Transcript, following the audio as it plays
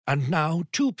And now,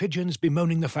 two pigeons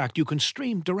bemoaning the fact you can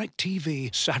stream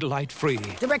DirecTV satellite-free.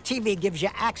 DirecTV gives you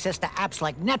access to apps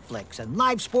like Netflix and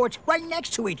live sports right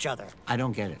next to each other. I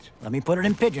don't get it. Let me put it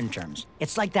in pigeon terms.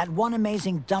 It's like that one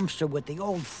amazing dumpster with the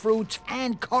old fruits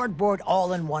and cardboard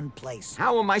all in one place.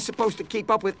 How am I supposed to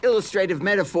keep up with illustrative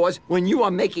metaphors when you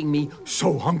are making me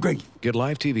so hungry? Get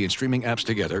live TV and streaming apps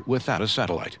together without a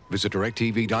satellite. Visit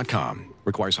DirecTV.com.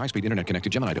 Requires high-speed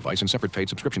internet-connected Gemini device and separate paid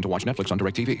subscription to watch Netflix on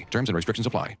DirecTV. Terms and restrictions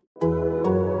apply.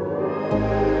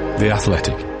 The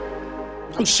Athletic.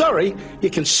 I'm sorry,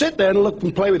 you can sit there and look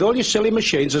and play with all your silly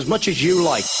machines as much as you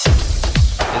like.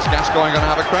 Is Gascoigne going to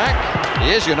have a crack?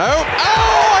 He is, you know.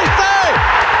 Oh, I say!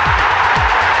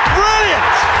 Brilliant!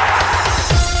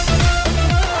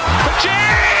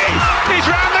 Gee! He's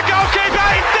round the goalkeeper,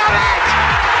 he's done it!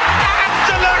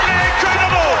 Absolutely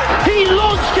incredible! He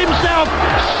launched himself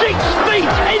 6 feet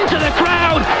into the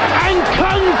crowd and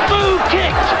kung fu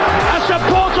kicked a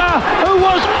supporter who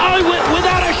was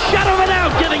without a shadow of a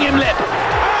doubt giving him lip. Oh,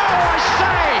 I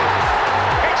say!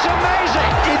 It's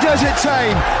amazing! He does it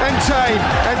tame and tame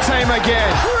and tame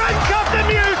again. Crank up the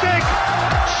music!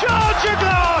 Charge your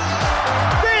glass!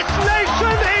 This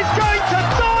nation is going to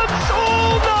dance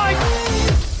all night!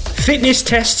 Fitness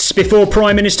tests before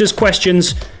Prime Minister's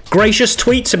questions, gracious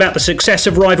tweets about the success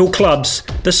of rival clubs,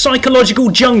 the psychological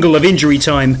jungle of injury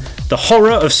time, the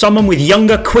horror of someone with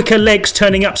younger, quicker legs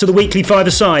turning up to the weekly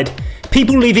five-a-side,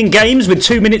 people leaving games with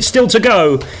 2 minutes still to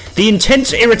go, the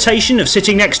intense irritation of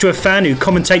sitting next to a fan who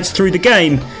commentates through the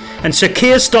game, and Sir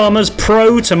Keir Starmer's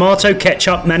pro-tomato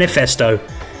ketchup manifesto.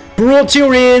 Brought to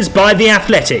your ears by The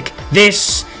Athletic,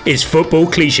 this is Football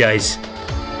Clichés.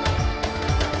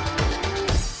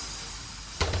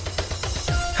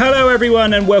 Hello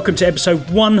everyone and welcome to episode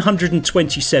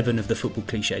 127 of the Football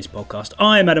Clichés podcast.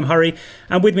 I am Adam Hurrey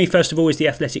and with me first of all is The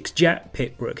Athletic's Jack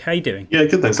Pitbrook. How you doing? Yeah,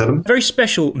 good, thanks Adam. Very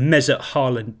special Mesut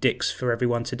Haaland-Dix for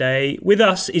everyone today. With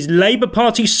us is Labour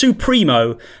Party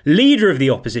Supremo, leader of the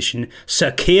opposition,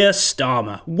 Sir Keir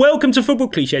Starmer. Welcome to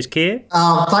Football Clichés, Keir.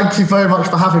 Thank you very much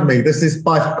for having me. This is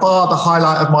by far the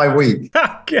highlight of my week.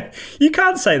 You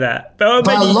can't say that. But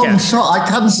by a long shot, I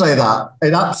can say that.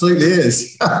 It absolutely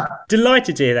is.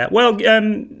 Delighted to hear that. Well,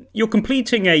 you're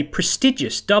completing a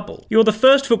prestigious double. You're the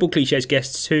first Football Clichés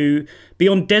guest to be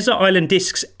on Desert Island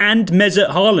Discs and Mesut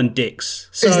Haaland-Dix.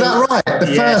 So, is that right? The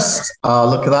first? Oh,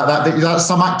 look at that. That's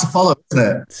some act to follow, isn't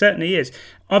it? It certainly is.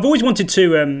 I've always wanted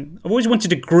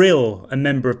to grill a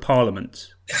member of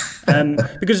Parliament.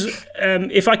 Because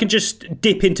if I can just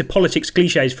dip into politics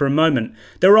cliches for a moment,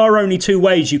 there are only two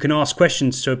ways you can ask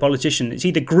questions to a politician. It's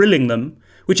either grilling them,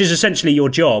 which is essentially your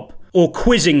job, or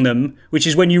quizzing them, which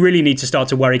is when you really need to start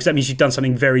to worry, because that means you've done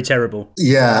something very terrible.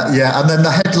 Yeah. And then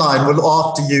the headline will,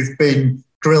 after you've been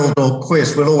grilled or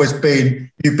quizzed, will always be,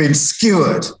 you've been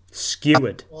skewered.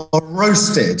 Or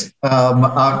roasted. And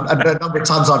a number of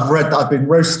times I've read that I've been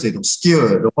roasted or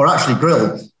skewered or actually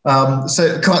grilled.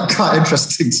 So quite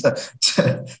interesting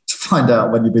to find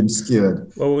out when you've been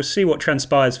skewered. Well, we'll see what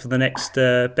transpires for the next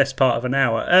best part of an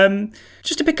hour.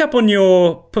 Just to pick up on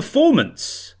your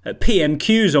performance at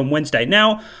PMQs on Wednesday.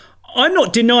 Now, I'm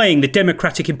not denying the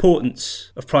democratic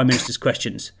importance of Prime Minister's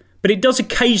questions, but it does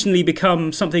occasionally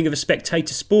become something of a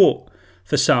spectator sport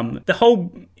for some. The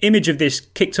whole image of this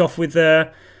kicked off with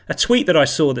a tweet that I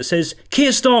saw that says,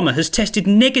 Keir Starmer has tested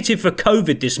negative for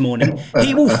COVID this morning.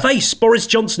 He will face Boris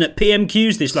Johnson at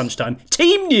PMQs this lunchtime.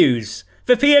 Team news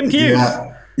for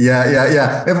PMQs.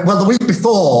 Yeah. Well, the week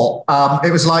before,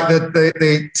 it was like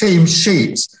the team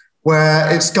sheet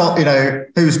where it's got,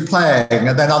 who's playing,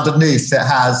 and then underneath it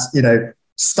has,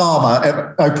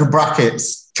 Starmer, open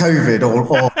brackets, COVID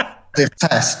or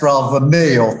test rather than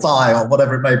knee or thigh or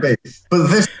whatever it may be. But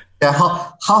this,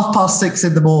 6:30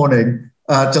 in the morning,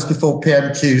 just before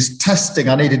PMQ's testing,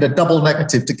 I needed a double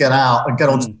negative to get out and get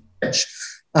onto the pitch.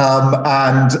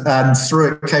 And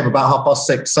through it came about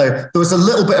 6:30. So there was a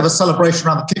little bit of a celebration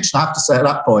around the kitchen, I have to say, at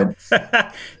that point.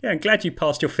 Yeah, I'm glad you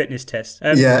passed your fitness test.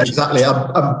 Yeah, exactly.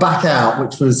 I'm back out,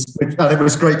 and it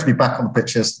was great to be back on the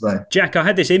pitch yesterday. Jack, I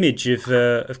had this image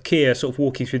of Keir sort of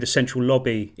walking through the central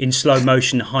lobby in slow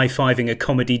motion, high-fiving a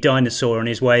comedy dinosaur on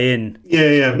his way in.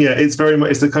 Yeah. It's very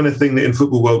much, it's the kind of thing that in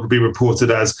football world would be reported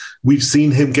as, we've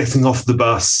seen him getting off the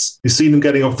bus. We've seen him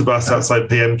getting off the bus outside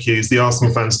PMQs. The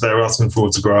Arsenal fans there are asking for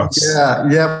autographs.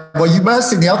 Yeah. Well, you may have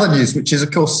seen the other news, which is, of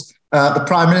course, the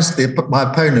Prime Minister,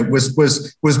 my opponent, was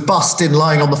busted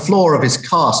lying on the floor of his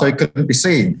car, so he couldn't be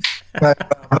seen.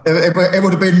 It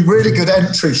would have been really good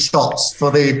entry shots for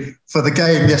the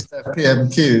game yesterday at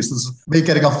PMQs. There's me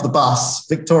getting off the bus,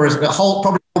 Victoria's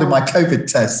probably holding my COVID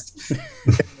test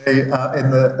in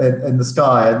the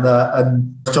sky,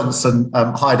 and Johnson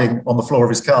hiding on the floor of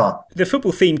his car. The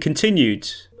football theme continued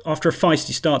after a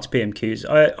feisty start to PMQs.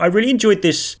 I really enjoyed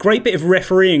this great bit of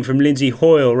refereeing from Lindsay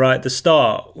Hoyle right at the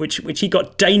start, which he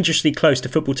got dangerously close to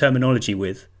football terminology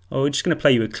with. We're just going to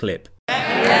play you a clip.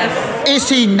 Is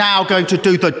he now going to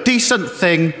do the decent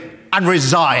thing and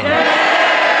resign? Well,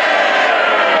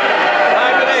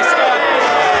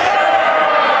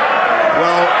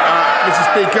 Mr.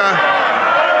 Speaker,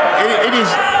 it is...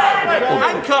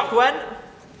 Hancock went.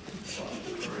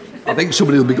 I think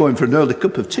somebody will be going for an early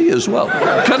cup of tea as well.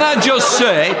 Can I just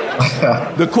say,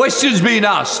 the question's been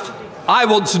asked. I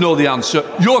want to know the answer.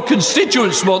 Your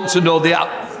constituents want to know the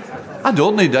answer. I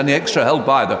don't need any extra help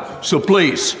either. So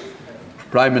please,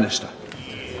 Prime Minister.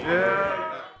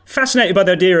 Fascinated by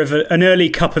the idea of an early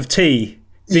cup of tea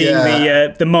being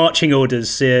the marching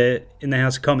orders in the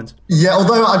House of Commons. Yeah,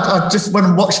 although I just, when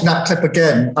I'm watching that clip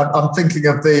again, I'm thinking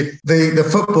of the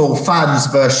football fans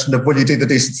version of will you do the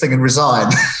decent thing and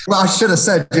resign? Well, I should have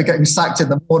said you're getting sacked in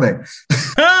the morning.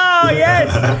 Oh,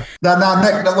 yes! Now,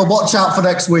 we'll watch out for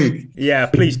next week. Yeah,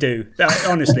 please do. That,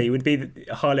 honestly, would be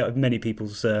the highlight of many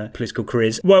people's political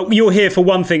careers. Well, you're here for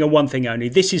one thing and one thing only.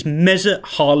 This is Mesut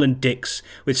Haaland-Dix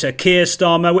with Sir Keir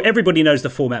Starmer. Everybody knows the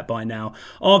format by now.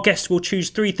 Our guests will choose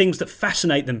 3 things that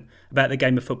fascinate them about the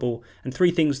game of football and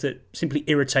 3 things that simply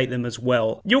irritate them as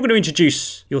well. You're going to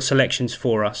introduce your selections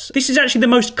for us. This is actually the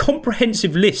most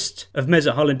comprehensive list of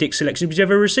Mesut Haaland-Dix selections we've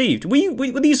ever received.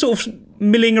 Were these sort of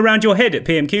milling around your head at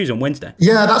PMQs on Wednesday?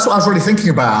 Yeah, that's what I was really thinking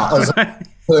about. I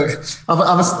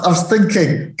was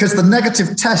thinking, because the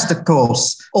negative test, of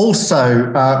course,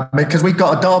 also, because we've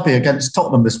got a derby against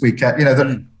Tottenham this weekend, you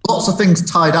know, lots of things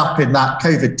tied up in that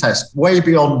COVID test, way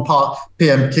beyond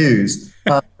PMQs.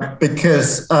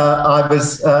 Because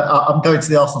I'm going to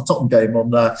the Arsenal-Tottenham game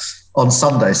on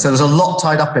Sunday. So there's a lot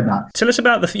tied up in that. Tell us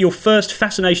about your first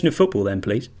fascination of football then,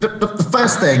 please. The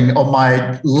first thing on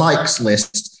my likes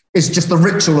list is just the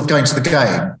ritual of going to the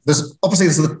game. There's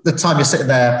the time you're sitting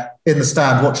there in the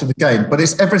stand watching the game, but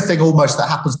it's everything almost that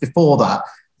happens before that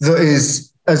is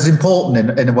as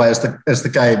important in a way as the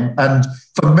game. And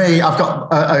for me, I've got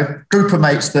a group of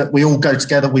mates that we all go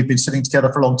together. We've been sitting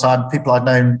together for a long time, people I've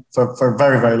known for a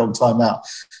very, very long time now.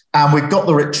 And we've got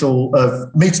the ritual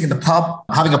of meeting in the pub,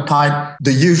 having a pint,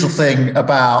 the usual thing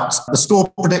about the score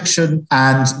prediction,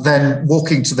 and then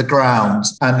walking to the ground.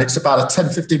 And it's about a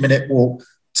 10-15 minute walk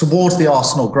towards the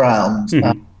Arsenal ground.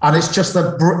 Mm-hmm. And it's just the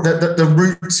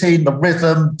routine, the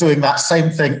rhythm, doing that same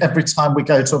thing every time we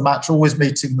go to a match, always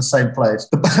meeting in the same place,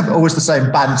 always the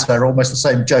same banter, almost the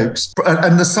same jokes.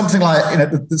 And there's something like, you know,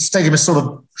 the stadium is sort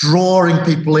of drawing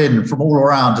people in from all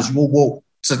around as you all walk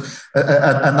to,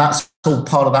 and that's all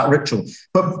part of that ritual.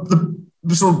 But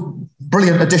the sort of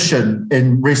brilliant addition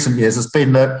in recent years has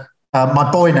been that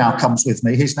my boy now comes with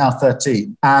me. He's now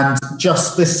 13. And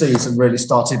just this season really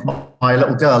started my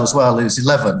little girl as well, who's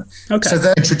 11. Okay. So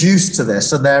they're introduced to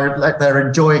this and they're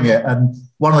enjoying it. And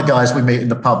one of the guys we meet in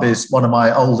the pub is one of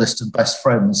my oldest and best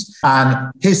friends.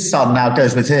 And his son now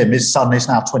goes with him. His son is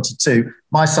now 22,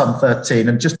 my son 13.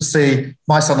 And just to see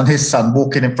my son and his son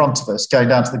walking in front of us, going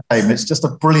down to the game, it's just a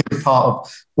brilliant part of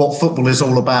what football is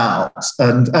all about.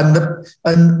 And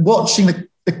watching the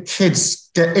kids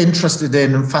get interested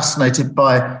in and fascinated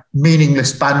by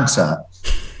meaningless banter.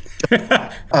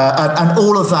 And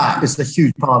all of that is the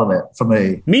huge part of it for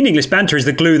me. Meaningless banter is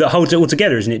the glue that holds it all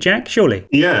together, isn't it, Jack? Surely.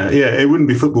 Yeah, it wouldn't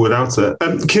be football without it.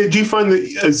 Do you find that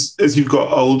as you've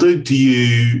got older, are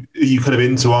you kind of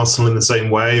into Arsenal in the same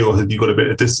way, or have you got a bit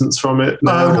of distance from it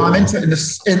now? No, I'm into it in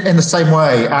the same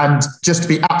way. And just to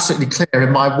be absolutely clear,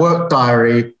 in my work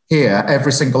diary here,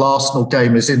 every single Arsenal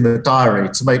game is in the diary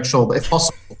to make sure that if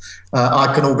possible,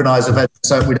 I can organise events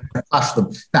so we don't clash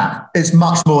them. Now, it's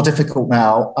much more difficult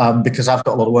now because I've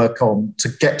got a lot of work on to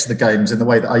get to the games in the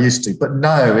way that I used to. But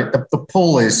no, the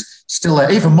pull is still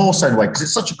there, even more so in a way, because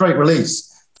it's such a great release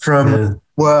from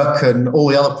work and all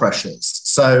the other pressures.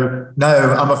 So,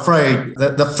 no, I'm afraid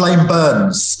that the flame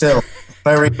burns still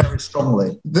very, very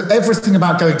strongly. Everything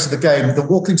about going to the game, the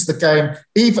walking to the game,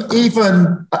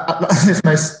 even this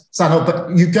may sound odd,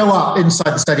 but you go up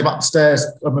inside the stadium, up the stairs.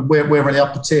 I mean, we're in the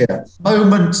upper tier.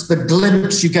 The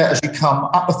glimpse you get as you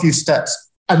come up a few steps,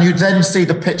 and you then see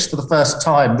the pitch for the first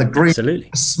time, the green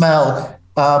smell,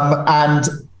 and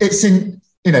it's in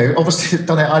obviously I've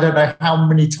done it, I don't know how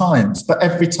many times, but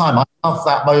every time I love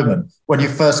that moment when you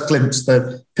first glimpse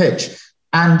the pitch.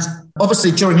 And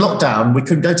obviously during lockdown, we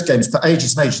couldn't go to games for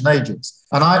ages and ages and ages.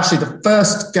 And the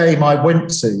first game I went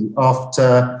to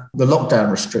after the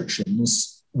lockdown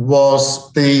restrictions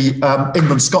was the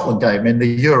England-Scotland game in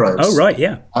the Euros. Oh, right,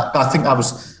 yeah. I think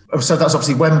that's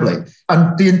obviously Wembley.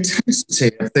 And the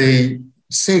intensity of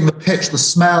seeing the pitch, the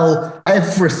smell,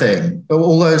 everything,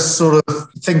 all those sort of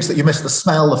things that you miss, the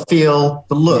smell, the feel,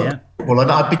 the look. Yeah. Well,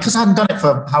 and because I hadn't done it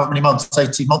for however many months,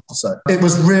 18 months or so, it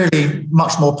was really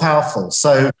much more powerful.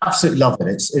 So absolutely love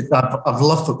it. I've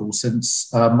loved football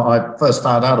since I first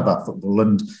found out about football,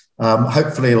 and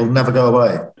hopefully it'll never go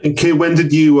away. And Keir, when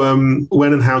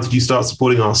and how did you start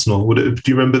supporting Arsenal? Do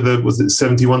you remember was it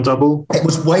 71 double? It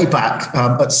was way back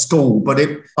at school, but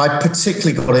I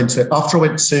particularly got into it after I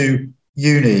went to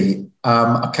uni.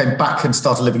 I came back and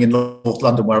started living in North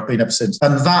London, where I've been ever since.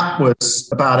 And that was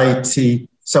about 80.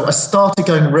 So I started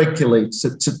going regularly to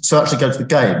actually go to the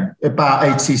game about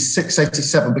 86,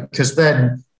 87, because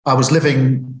then I was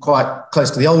living quite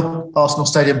close to the old Arsenal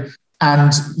stadium,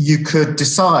 and you could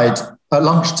decide at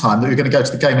lunchtime that you're going to go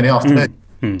to the game in the afternoon.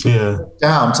 Yeah.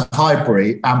 Down to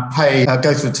Highbury and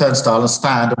go through the turnstile and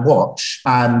stand and watch.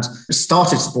 And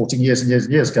started supporting years and years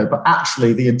and years ago. But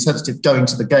actually, the intensity of going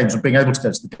to the games and being able to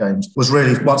go to the games was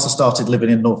really once I started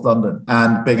living in North London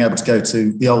and being able to go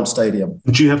to the old stadium.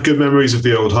 Do you have good memories of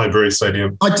the old Highbury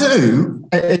Stadium? I do.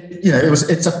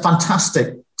 It's a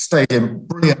fantastic stadium,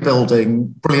 brilliant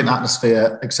building, brilliant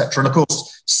atmosphere, etc. And of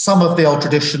course, some of the old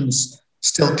traditions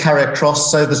still carry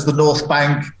across. So there's the North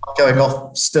Bank going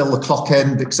off, still the clock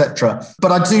end, etc.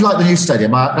 But I do like the new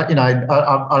stadium. I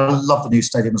love the new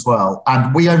stadium as well.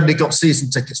 And we only got season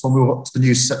tickets when we went to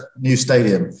the new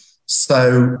stadium.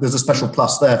 So there's a special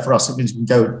plus there for us. It means we can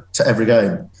go to every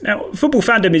game. Now, football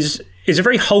fandom is a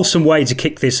very wholesome way to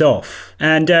kick this off.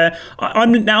 And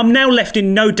I'm now left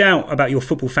in no doubt about your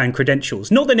football fan credentials.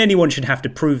 Not that anyone should have to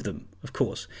prove them, of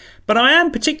course. But I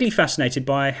am particularly fascinated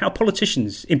by how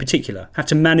politicians, in particular, have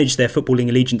to manage their footballing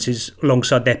allegiances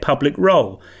alongside their public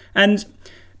role. And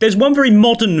there's one very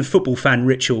modern football fan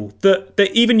ritual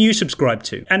that even you subscribe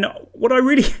to. And what I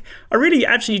really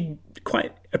actually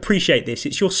quite appreciate this.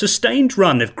 It's your sustained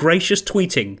run of gracious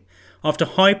tweeting after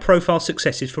high-profile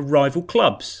successes for rival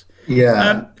clubs.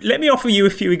 Yeah. Let me offer you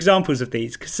a few examples of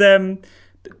these, because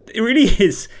it really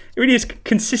is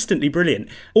consistently brilliant.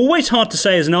 Always hard to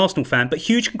say as an Arsenal fan, but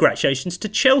huge congratulations to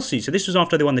Chelsea. So this was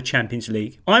after they won the Champions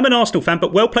League. I'm an Arsenal fan,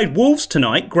 but well played Wolves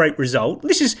tonight. Great result.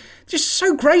 This is just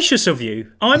so gracious of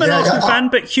you. I'm an Arsenal fan,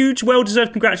 but huge,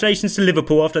 well-deserved congratulations to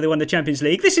Liverpool after they won the Champions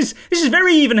League. This is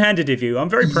very even-handed of you. I'm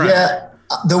very proud. Yeah.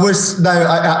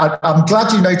 I'm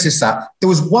glad you noticed that. There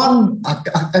was one,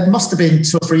 it must have been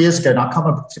 2 or 3 years ago now, I can't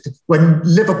remember, when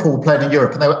Liverpool played in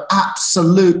Europe, and they were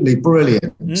absolutely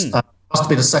brilliant. Must have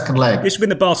been a second leg. This was in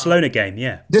the Barcelona game,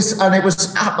 yeah.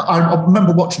 I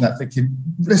remember watching that thinking,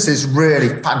 this is really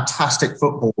fantastic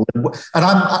football. And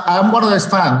I'm one of those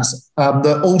fans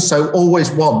that also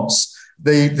always wants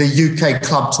the UK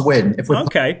club to win.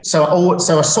 So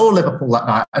I saw Liverpool that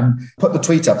night and put the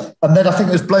tweet up. And then I think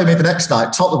it was blowing me the next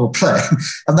night, Tottenham were playing,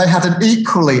 and they had an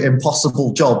equally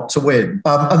impossible job to win.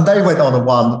 And they went on and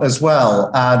won as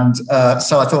well. And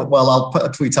so I thought, well, I'll put a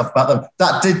tweet up about them.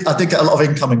 I did get a lot of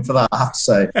incoming for that, I have to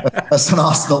say, as an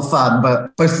Arsenal fan,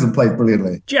 but both of them played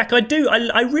brilliantly. Jack, I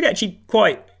really actually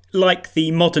quite like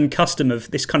the modern custom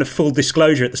of this kind of full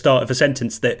disclosure at the start of a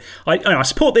sentence that I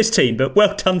support this team, but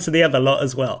well done to the other lot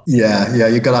as well. Yeah,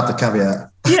 you've got to have the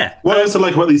caveat. Yeah. What I also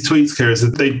like about these tweets, Keir, is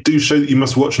that they do show that you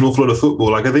must watch an awful lot of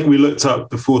football. Like, I think we looked up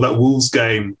before that Wolves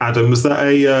game, Adam, was that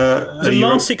the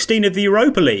last 16 of the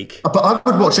Europa League? But I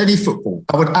would watch any football.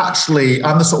 I'm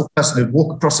the sort of person who'd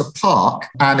walk across a park,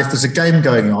 and if there's a game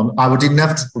going on, I would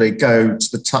inevitably go to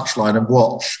the touchline and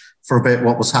watch for a bit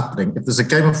what was happening. If there's a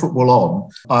game of football on,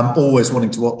 I'm always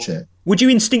wanting to watch it. Would you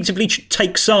instinctively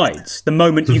take sides the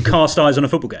moment you cast eyes on a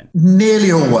football game?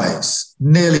 Nearly always.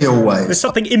 There's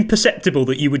something imperceptible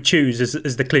that you would choose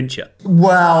as the clincher.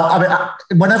 Well, I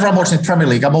mean, whenever I'm watching the Premier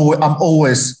League, I'm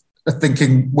always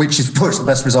thinking which is the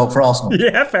best result for Arsenal.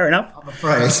 Yeah, fair enough. I'm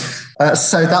afraid.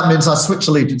 So that means I switch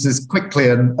allegiances quickly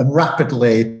and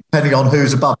rapidly, depending on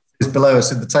who's above is below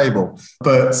us in the table,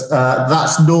 but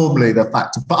that's normally the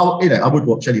factor. But I would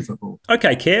watch any football.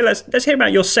 Okay, Keir, let's hear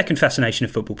about your second fascination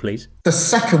of football, please. The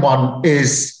second one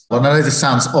is, and I know this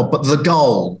sounds odd, but the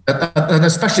goal, and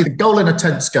especially the goal in a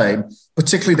tense game,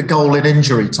 particularly the goal in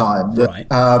injury time. Right.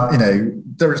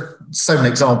 There are so many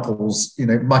examples.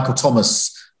 Michael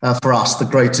Thomas. For us, the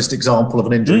greatest example of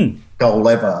an injury goal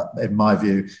ever, in my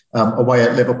view, away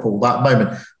at Liverpool, that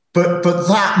moment. But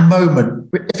that moment,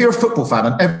 if you're a football fan,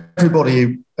 and everybody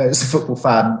who is a football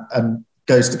fan and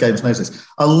goes to games knows this,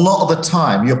 a lot of the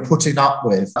time you're putting up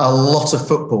with a lot of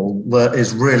football that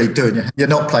is really doing you. You're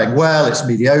not playing well, it's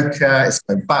mediocre, it's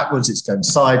going backwards, it's going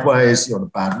sideways, you're on a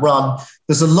bad run.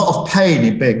 There's a lot of pain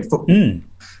in being a football.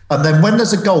 And then when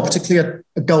there's a goal, particularly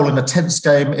a goal in a tense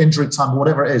game, injury time, or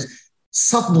whatever it is,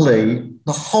 suddenly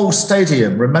the whole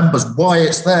stadium remembers why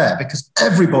it's there, because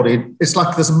everybody, it's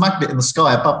like there's a magnet in the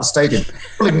sky above the stadium.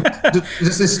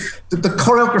 The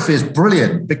choreography is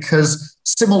brilliant because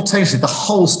simultaneously the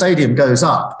whole stadium goes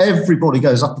up. Everybody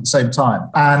goes up at the same time.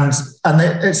 And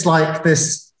it's like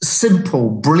this simple,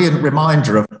 brilliant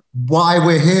reminder of why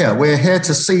we're here. We're here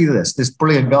to see this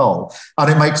brilliant goal.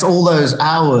 And it makes all those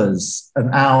hours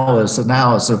and hours and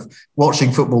hours of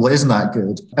watching football that isn't that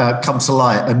good come to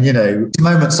light. And, you know,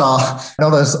 moments are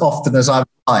not as often as I would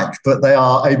like, but they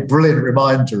are a brilliant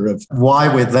reminder of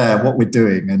why we're there, what we're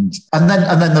doing. And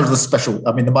then there's the special,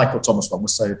 I mean, the Michael Thomas one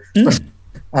was so special.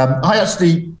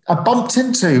 I bumped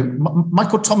into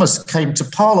Michael Thomas came to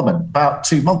Parliament about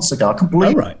 2 months ago. I can't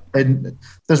believe it.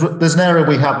 There's an area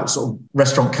we have, sort of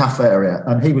restaurant cafe area,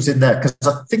 and he was in there because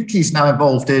I think he's now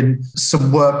involved in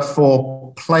some work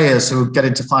for players who get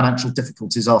into financial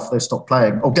difficulties after they stop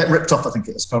playing or get ripped off. I think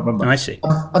it is. I can't remember. I see.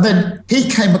 And then he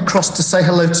came across to say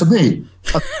hello to me.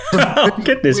 Oh,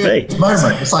 goodness me!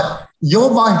 Moment. It's like,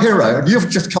 you're my hero, and you've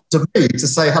just come to me to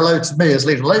say hello to me as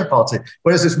leader of the Labour Party.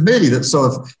 Whereas it's me that's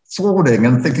sort of fawning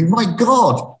and thinking, my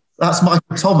God, that's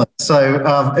Michael Thomas.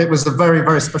 So it was a very,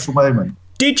 very special moment.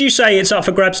 Did you say it's up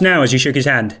for grabs now as you shook his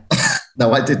hand?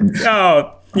 No, I didn't.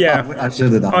 Oh, yeah. I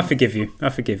should have done. I forgive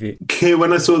you. Keir,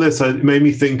 when I saw this, it made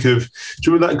me think of, do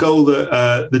you remember that goal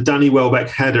that the Danny Welbeck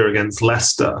header against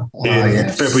Leicester in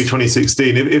February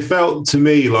 2016? It felt to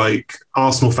me like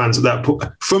Arsenal fans at that point,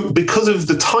 because of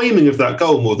the timing of that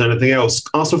goal more than anything else,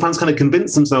 Arsenal fans kind of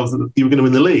convinced themselves that you were going to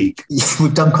win the league. Yeah,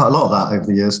 we've done quite a lot of that over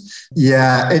the years.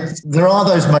 Yeah, there are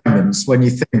those moments when you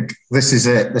think this is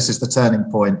it, this is the turning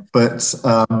point, but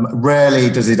rarely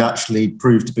does it actually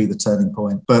prove to be the turning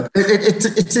point. But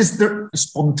it is the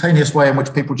spontaneous way in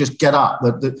which people just get up.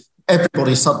 That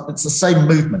everybody, it's the same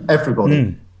movement.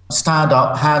 Everybody stand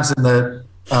up, hands in the,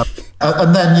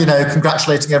 and then, you know,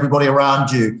 congratulating everybody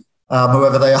around you,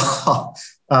 whoever they are.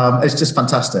 It's just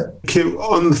fantastic.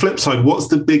 On the flip side, what's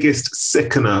the biggest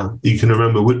sickener you can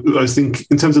remember? I was thinking,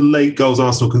 in terms of late goals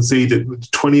Arsenal conceded,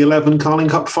 2011 Carling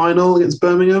Cup final against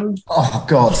Birmingham. Oh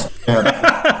God!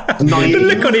 Yeah. The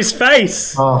look on his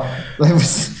face. Oh, that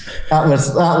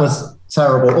was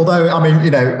terrible. Although, I mean,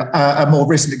 you know, a more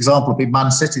recent example would be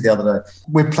Man City the other day.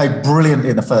 We played brilliantly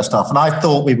in the first half, and I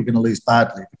thought we were going to lose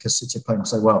badly because City are playing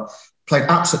so well. Played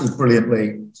absolutely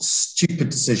brilliantly, stupid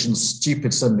decisions,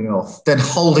 stupid sending off, then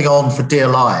holding on for dear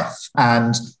life.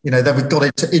 And, you know, then we got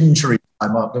into injury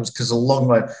time. It was because a long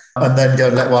way, and then go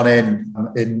and let one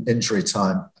in injury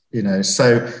time. You know,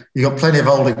 so you got plenty of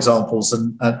old examples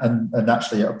and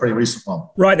actually a pretty recent one.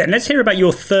 Right then, let's hear about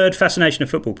your third fascination of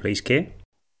football, please, Keir.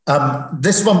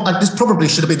 This probably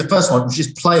should have been the first one, which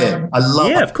is playing. I love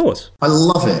it. Yeah, of course. I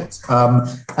love it.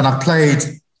 And I played,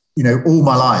 you know, all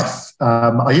my life.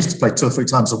 I used to play 2 or 3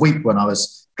 times a week when I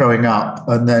was growing up,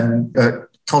 and then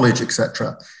college,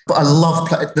 etc. But I love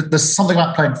playing. There's something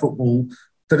about playing football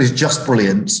that is just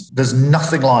brilliant. There's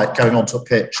nothing like going onto a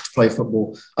pitch to play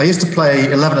football. I used to play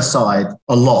 11-a-side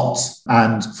a lot,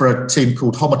 and for a team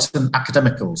called Homerton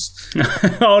Academicals.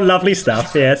 Oh, lovely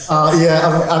stuff, yes.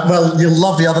 Well, you'll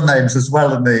love the other names as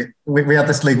well. We had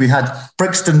this league. We had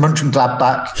Brixton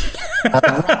Mönchengladbach,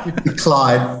 Rapid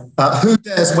Clyde, Who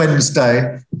Dares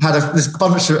Wednesday, had this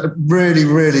bunch of really,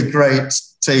 really great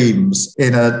teams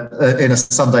in a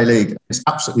Sunday league. It's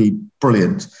absolutely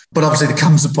brilliant. But obviously there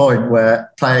comes a point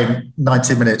where playing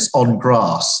 90 minutes on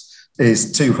grass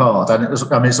is too hard. And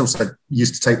it's also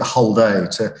used to take the whole day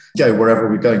to go wherever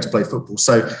we're going to play football.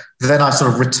 So then I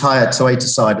sort of retired to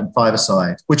 8-a-side and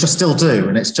 5-a-side, which I still do.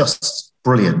 And it's just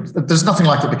brilliant. There's nothing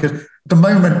like it, because the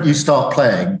moment you start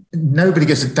playing, nobody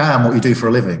gives a damn what you do for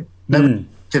a living. Nobody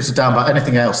gives a damn about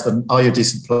anything else than, are you a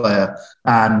decent player,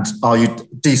 and are you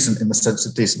decent in the sense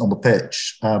of decent on the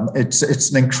pitch?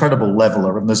 It's an incredible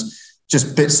leveler, and there's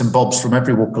just bits and bobs from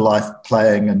every walk of life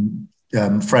playing, and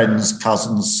friends,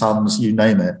 cousins, sons, you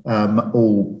name it,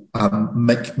 all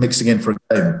mixing in for a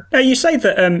game. Now, you say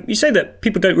that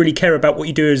people don't really care about what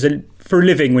you do for a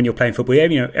living when you're playing football. You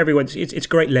know, it's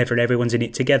great level and everyone's in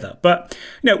it together. But,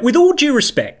 you know, with all due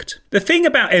respect, the thing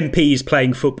about MPs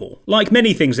playing football, like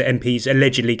many things that MPs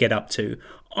allegedly get up to,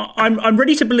 I'm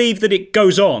ready to believe that it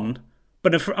goes on,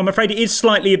 but I'm afraid it is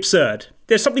slightly absurd.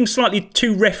 there's something slightly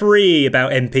too referee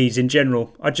about MPs in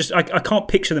general. I can't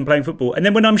picture them playing football. And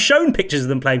then when I'm shown pictures of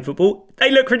them playing football, they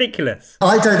look ridiculous.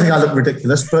 I don't think I look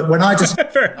ridiculous, but when I just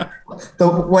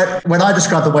when I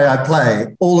describe the way I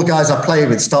play, all the guys I play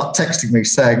with start texting me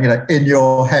saying, in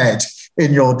your head,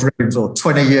 in your dreams, or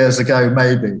 20 years ago,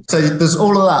 maybe. So there's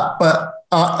all of that.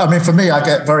 But for me, I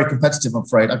get very competitive, I'm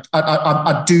afraid.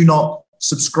 I do not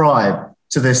subscribe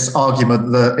to this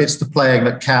argument that it's the playing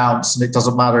that counts and it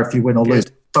doesn't matter if you win or lose.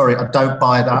 Sorry, I don't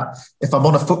buy that. If I'm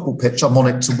on a football pitch, I'm on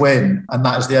it to win, and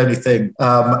that is the only thing.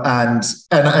 And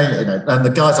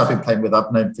the guys I've been playing with,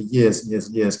 I've known for years and years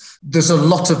and years. There's a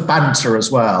lot of banter as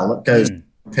well that goes on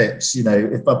the pitch.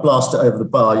 If I blast it over the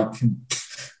bar, you can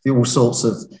do all sorts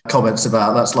of comments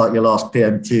about that's like your last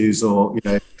PMQs, or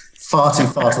far too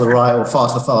far to the right or far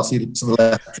to the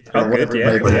left. Oh, good,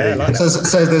 yeah.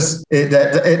 So there's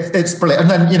it's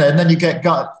brilliant, and then you get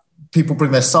people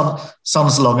bring their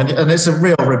sons along, and it's a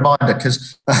real reminder,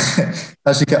 because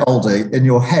as you get older, in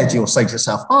your head you're saying to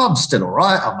yourself, "Oh, I'm still all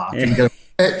right. I can get a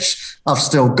pitch. I've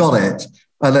still got it."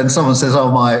 And then someone says, "Oh,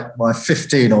 my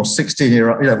 15 or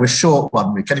 16-year-old, we're short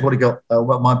one week. Anybody got?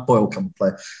 Well, my boy will come and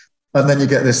play." And then you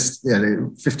get this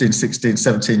 15, 16,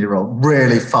 17-year-old,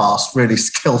 really fast, really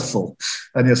skillful.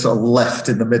 And you're sort of left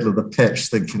in the middle of the pitch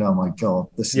thinking, oh, my God.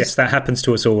 That happens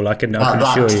to us all, I can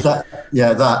assure you.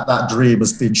 That dream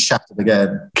has been shattered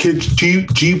again.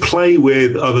 Do you play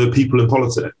with other people in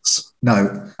politics?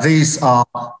 No. These are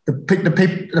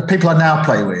the people I now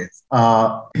play with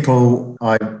are people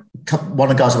one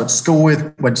of the guys I went to school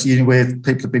with, went to uni with,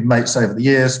 people have been mates over the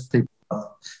years, people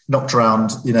knocked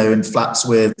around, in flats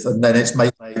with, and then it's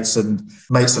mates and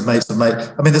mates of mates of mates.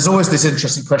 There's always this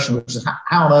interesting question, which is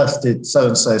how on earth did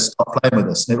so-and-so start playing with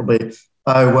us? And it'll be,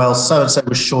 oh, well, so-and-so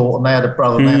was short and they had a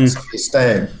brother and they had somebody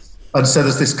staying. And so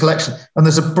there's this collection. And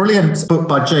there's a brilliant book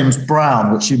by James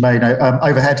Brown, which you may know,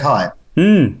 Overhead High.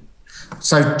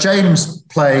 So James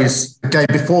plays a game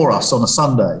before us on a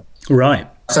Sunday. Right.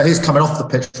 So he's coming off the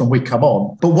pitch when we come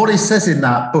on. But what he says in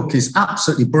that book is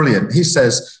absolutely brilliant. He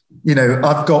says,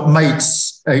 I've got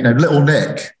mates, Little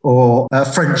Nick or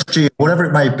French G, whatever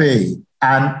it may be.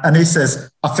 And he says,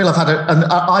 I feel like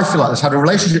I've had a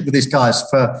relationship with these guys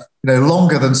for,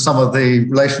 longer than some of the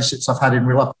relationships I've had in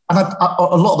real life. And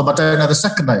a lot of them, I don't know the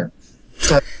second name.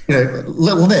 So,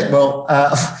 Little Nick, well,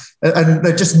 and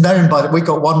they're just known by that. We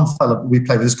got one fellow we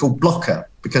play with, it's called Blocker,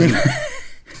 because...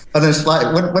 And it's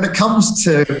like, when it comes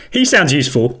to... He sounds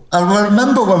useful. I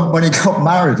remember when he got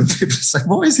married and people say,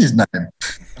 what is his name?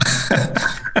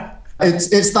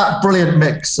 It's that brilliant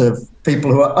mix of people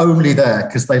who are only there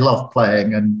because they love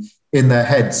playing, and in their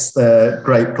heads they're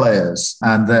great players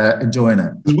and they're enjoying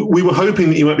it. We were hoping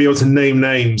that you might be able to name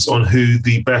names on who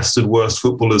the best and worst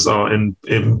footballers are in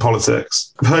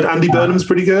politics. I've heard Andy Burnham's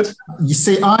pretty good. You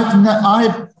see,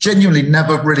 I've genuinely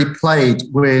never really played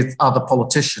with other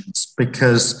politicians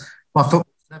because my football's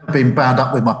never been bound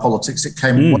up with my politics. It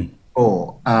came way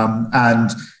before.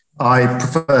 And I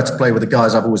prefer to play with the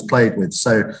guys I've always played with.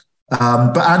 So...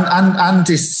 but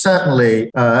Andy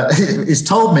certainly he's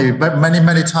told me many,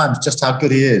 many times just how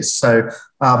good he is. So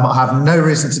I have no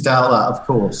reason to doubt that, of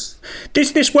course.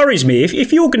 This worries me.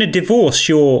 If you're going to divorce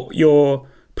your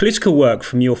political work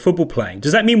from your football playing,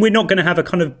 does that mean we're not going to have a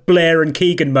kind of Blair and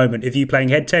Keegan moment of you playing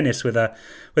head tennis with a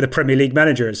Premier League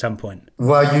manager at some point?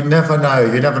 Well, you never know.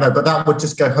 But that would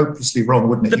just go hopelessly wrong,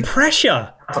 wouldn't it? The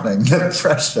pressure. The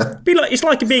pressure. It's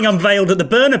like being unveiled at the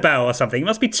Bernabeu or something. It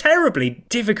must be terribly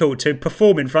difficult to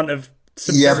perform in front of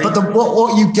some but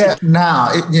what you get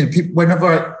now,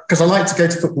 because I like to go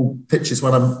to football pitches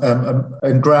when I'm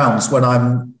in grounds, when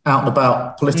I'm out and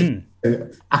about politically,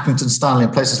 Accrington Stanley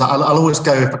and places like I'll always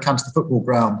go if I can to the football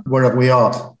ground, wherever we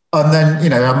are. And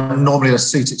then, I'm normally in a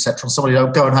suit, etc. And somebody will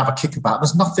go and have a kickabout.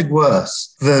 There's nothing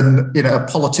worse than, a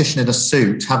politician in a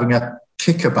suit having a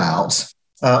kickabout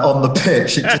on the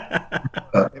pitch.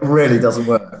 It really doesn't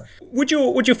work. Would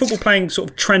your football playing sort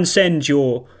of transcend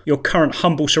your current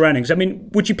humble surroundings?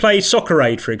 Would you play Soccer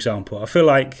Aid, for example? I feel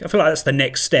like that's the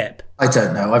next step. I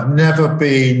don't know. I've never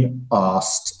been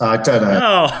asked. I don't know.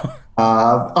 Oh.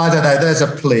 I don't know. There's a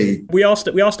plea. We asked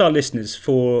our listeners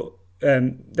for...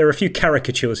 there are a few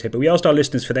caricatures here, but we asked our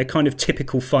listeners for their kind of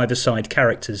typical five-a-side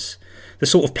characters, the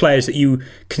sort of players that you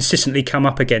consistently come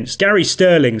up against. Gary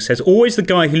Sterling says, always the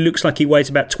guy who looks like he weighs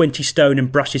about 20 stone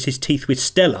and brushes his teeth with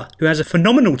Stella, who has a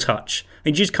phenomenal touch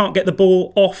and you just can't get the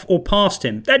ball off or past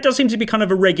him. That does seem to be kind of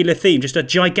a regular theme, just a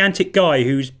gigantic guy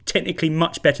who's technically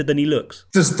much better than he looks.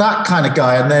 There's that kind of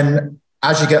guy, and then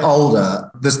as you get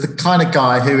older, there's the kind of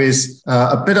guy who is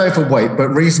a bit overweight but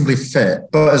reasonably fit,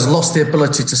 but has lost the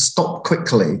ability to stop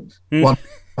quickly once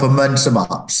momentum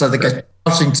up. So they go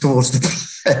rushing towards the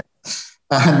player.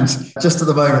 And just at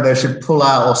the moment they should pull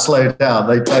out or slow down,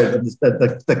 they don't.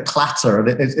 The clatter and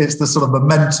it's the sort of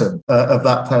momentum of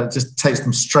that player. It just takes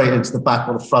them straight into the back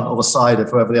or the front or the side of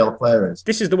whoever the other player is.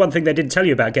 This is the one thing they didn't tell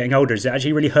you about getting older, is it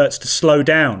actually really hurts to slow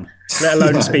down, let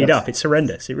alone speed up. It's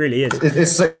horrendous. It really is.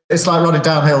 It's like running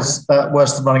downhill's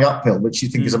worse than running uphill, which you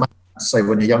think is a madness to say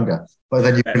when you're younger. But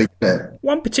then you really get it.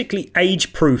 One particularly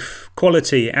age-proof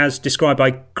quality, as described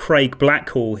by Craig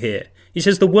Blackhall here, he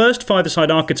says the worst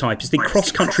five-a-side archetype is the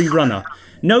cross-country runner.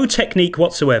 No technique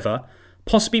whatsoever,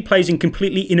 possibly plays in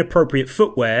completely inappropriate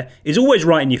footwear, is always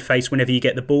right in your face whenever you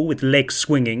get the ball with legs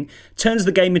swinging, turns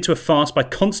the game into a farce by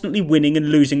constantly winning and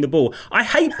losing the ball. I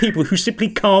hate people who simply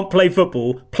can't play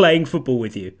football playing football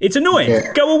with you. It's annoying.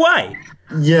 Yeah. Go away.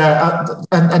 Yeah,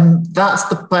 and that's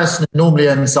the person who normally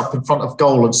ends up in front of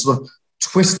goal and sort of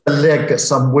twists the leg at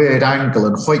some weird angle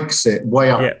and hoiks it way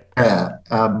up there.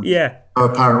 No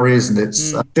apparent reason.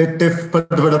 It's but there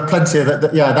are plenty of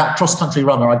that. Yeah, that cross-country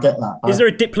runner, I get that. Is there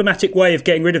a diplomatic way of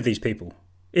getting rid of these people?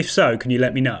 If so, can you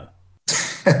let me know?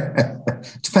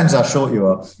 Depends how short you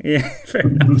are. Yeah, fair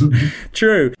enough.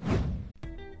 True.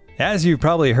 As you've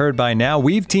probably heard by now,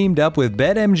 we've teamed up with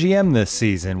BetMGM this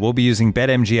season. We'll be using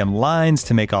BetMGM lines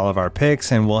to make all of our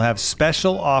picks, and we'll have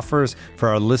special offers for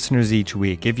our listeners each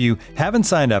week. If you haven't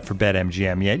signed up for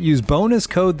BetMGM yet, use bonus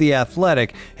code The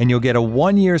Athletic, and you'll get a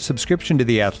 1-year subscription to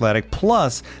The Athletic,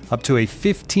 plus up to a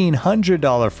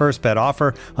 $1,500 first bet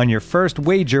offer on your first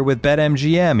wager with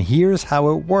BetMGM. Here's how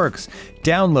it works.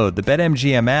 Download the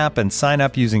BetMGM app and sign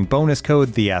up using bonus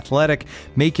code The Athletic.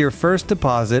 Make your first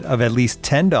deposit of at least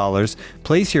 $10.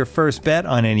 Place your first bet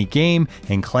on any game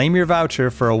and claim your voucher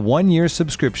for a 1-year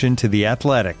subscription to The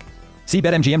Athletic. See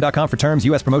BetMGM.com for terms.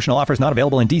 U.S. promotional offers not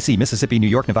available in D.C., Mississippi, New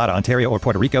York, Nevada, Ontario, or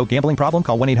Puerto Rico. Gambling problem?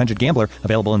 Call 1-800-GAMBLER.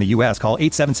 Available in the U.S. Call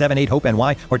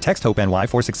 877-8-HOPE-NY or text HOPE-NY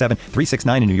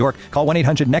 467-369 in New York. Call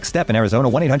 1-800-NEXT-STEP in Arizona.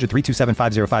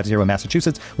 1-800-327-5050 in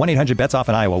Massachusetts. 1-800-BETS-OFF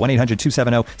in Iowa.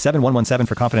 1-800-270-7117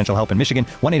 for confidential help in Michigan.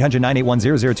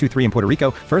 1-800-981-0023 in Puerto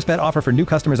Rico. First bet offer for new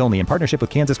customers only in partnership with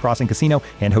Kansas Crossing Casino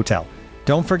and Hotel.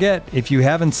 Don't forget, if you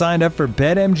haven't signed up for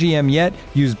BetMGM yet,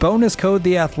 use bonus code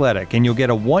The Athletic, and you'll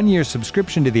get a 1-year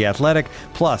subscription to The Athletic,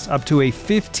 plus up to a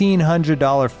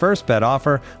 $1,500 first bet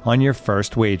offer on your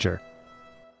first wager.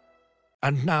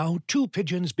 And now, two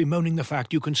pigeons bemoaning the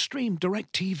fact you can stream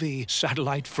DirecTV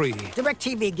satellite-free.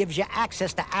 DirecTV gives you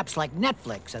access to apps like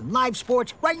Netflix and live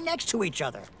sports right next to each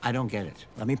other. I don't get it.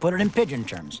 Let me put it in pigeon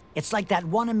terms. It's like that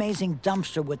one amazing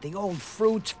dumpster with the old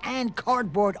fruits and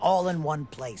cardboard all in one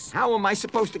place. How am I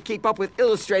supposed to keep up with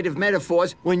illustrative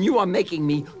metaphors when you are making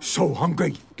me so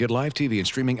hungry? Get live TV and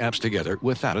streaming apps together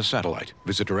without a satellite.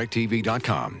 Visit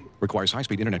DirecTV.com. Requires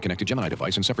high-speed internet-connected Gemini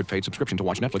device and separate paid subscription to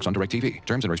watch Netflix on DirecTV.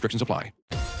 Terms and restrictions apply.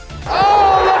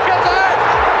 Oh, look at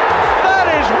that! That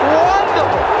is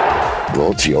wonderful!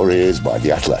 Brought to your ears by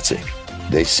The Athletic.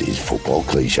 This is Football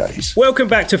Clichés. Welcome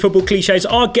back to Football Clichés.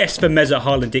 Our guest for Meza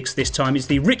Harlan-Dix this time is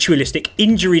the ritualistic,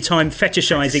 injury-time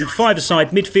fetishising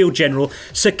five-a-side midfield general,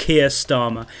 Sir Keir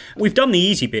Starmer. We've done the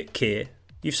easy bit, Keir.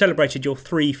 You've celebrated your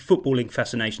 3 footballing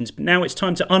fascinations, but now it's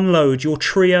time to unload your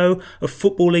trio of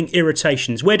footballing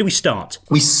irritations. Where do we start?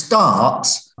 We start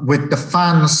with the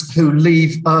fans who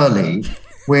leave early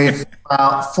with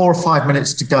about 4 or 5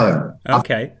 minutes to go.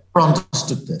 Okay. I've never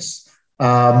understood this.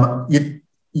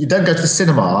 You don't go to the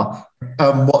cinema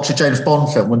and watch a James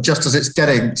Bond film, and just as it's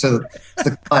getting to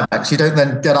the climax, you don't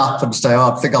then get up and say,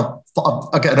 I think I'll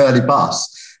get an early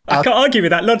bus. I can't argue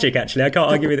with that logic, actually. I can't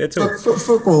argue with it at all.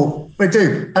 Football, they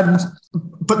do.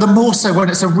 But the more so when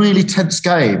it's a really tense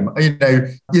game,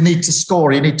 you need to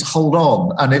score, you need to hold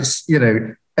on, and it's,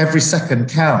 every second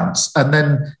counts. And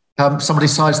then somebody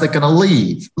decides they're going to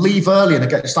leave early in the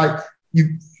game. It's like,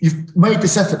 you've made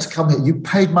this effort to come here. You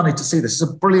paid money to see this.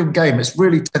 It's a brilliant game. It's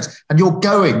really tense. And you're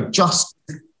going just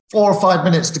 4 or 5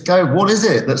 minutes to go. What is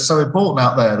it that's so important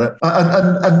out there?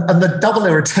 And the double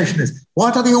irritation is,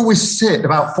 why do they always sit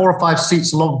about 4 or 5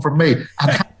 seats along from me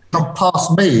and have to come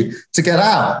past me to get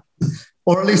out?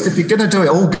 Or at least if you're going to do it,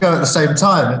 all go at the same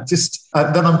time. It just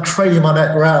then I'm craning my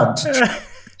neck around to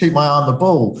keep my eye on the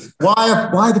ball.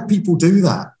 Why do people do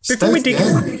that?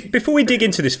 Before we dig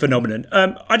into this phenomenon,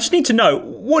 I just need to know,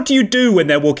 what do you do when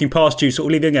they're walking past you, sort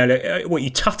of leaving, what, are you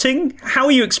tutting? How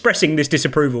are you expressing this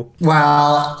disapproval?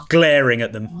 Well, glaring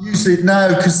at them. Usually,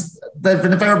 no, because they've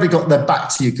invariably got their back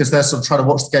to you because they're sort of trying to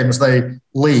watch the game as they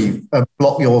leave and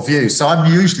block your view. So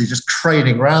I'm usually just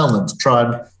craning around them to try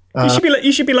and... You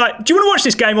should be like, do you want to watch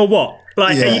this game or what?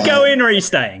 Like, are you going or are you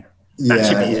staying? That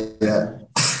should be it. Yeah.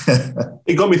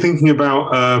 It got me thinking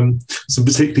about some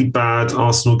particularly bad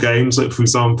Arsenal games. Like, for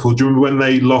example, do you remember when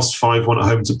they lost 5-1 at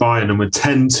home to Bayern and were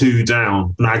 10-2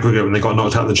 down on aggregate when they got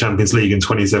knocked out of the Champions League in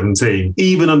 2017?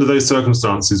 Even under those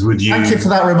circumstances, would you... Thank you for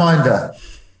that reminder.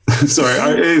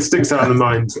 Sorry, it sticks out in the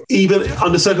mind. Even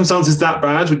under circumstances that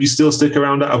bad, would you still stick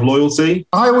around out of loyalty?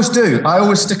 I always do. I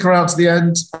always stick around to the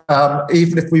end,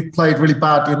 even if we've played really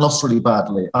badly and lost really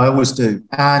badly. I always do.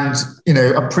 And,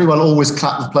 I pretty well always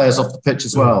clap the players off the pitch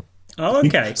as well. Oh,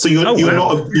 okay. So you're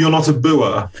not a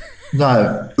booer?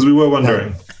 No. Because we were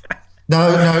wondering. No.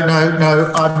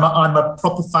 I'm a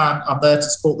proper fan. I'm there to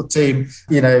support the team.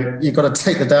 You've got to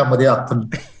take the down with the up,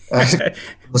 and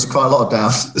there's quite a lot of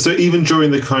down. So even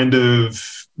during the kind of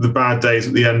the bad days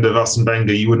at the end of Arsene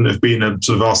Wenger, you wouldn't have been a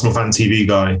sort of Arsenal fan TV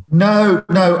guy? No.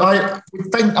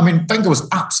 Wenger was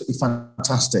absolutely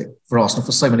fantastic for Arsenal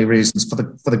for so many reasons, for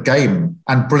the game,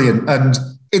 and brilliant. And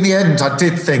in the end, I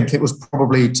did think it was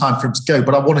probably time for him to go,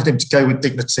 but I wanted him to go with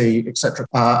dignity, etc.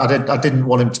 I didn't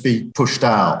want him to be pushed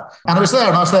out. And I was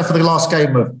there for the last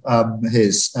game of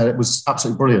his, and it was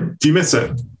absolutely brilliant. Do you miss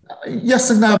it? Yes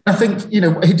and no. I think,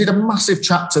 he did a massive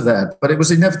chapter there, but it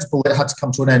was inevitable it had to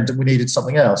come to an end and we needed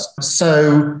something else.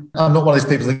 So I'm not one of those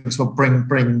people that thinks, well,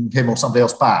 bring him or somebody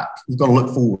else back. You've got to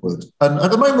look forward. And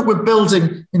at the moment we're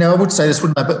building, I would say this,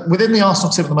 wouldn't I? But within the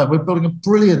Arsenal team at the moment, we're building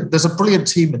there's a brilliant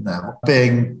team in there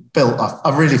being built.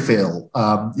 I really feel,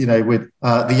 with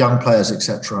the young players,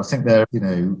 etc. I think they're,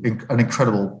 an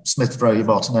incredible Smith Rowe,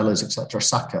 Martinelli's, etc.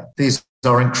 Saka. These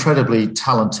are incredibly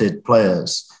talented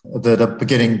players that are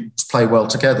beginning to play well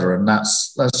together, and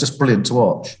that's just brilliant to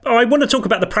watch. Oh, I want to talk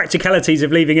about the practicalities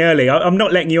of leaving early. I'm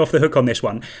not letting you off the hook on this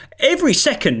one. Every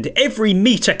second, every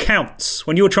metre counts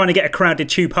when you're trying to get a crowded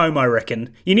tube home, I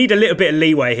reckon. You need a little bit of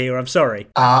leeway here, I'm sorry.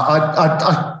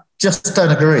 I just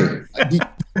don't agree.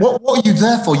 What are you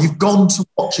there for? You've gone to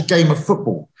watch a game of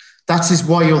football. That is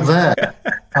why you're there.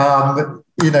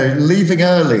 Leaving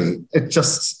early, it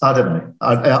just, I don't know.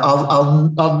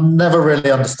 I'll never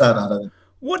really understand that.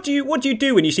 What do you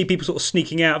do when you see people sort of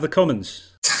sneaking out of the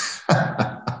Commons?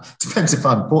 Depends if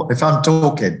I'm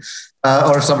talking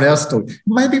or if somebody else is talking.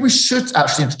 Maybe we should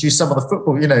actually introduce some of the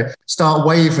football, start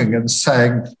waving and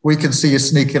saying, we can see you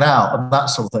sneaking out and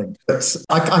that sort of thing. But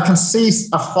I can see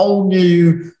a whole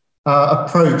new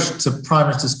approach to Prime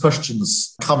Minister's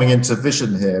questions coming into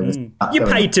vision here. You're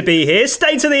paid to be here.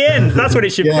 Stay to the end. That's what it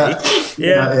should be.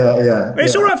 Yeah.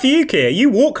 It's all right for you, Keir.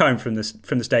 You walk home from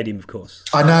the stadium, of course.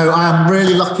 I know. I am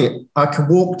really lucky. I can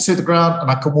walk to the ground and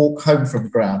I can walk home from the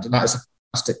ground, and that is a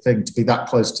fantastic thing to be that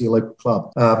close to your local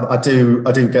club. I do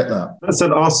get that. That said,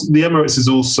 the Emirates is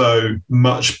also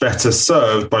much better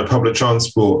served by public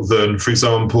transport than, for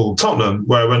example, Tottenham,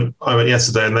 where I went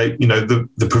yesterday, and they,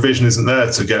 the provision isn't there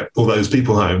to get all those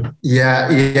people home. Yeah.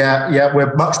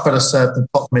 We're much better served than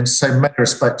Tottenham in so many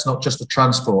respects, not just the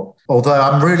transport. Although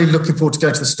I'm really looking forward to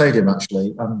going to the stadium.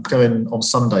 Actually, I'm going on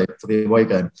Sunday for the away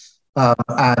game,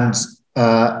 and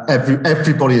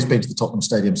everybody who's been to the Tottenham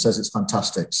Stadium says it's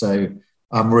fantastic. So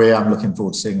I'm looking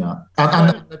forward to seeing that.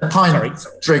 And the pint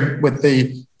drink with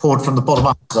the poured from the bottom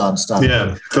up, I understand.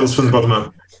 Yeah, fills from the bottom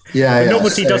up. The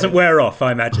novelty doesn't wear off,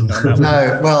 I imagine. On that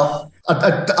no, well,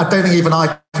 I don't think even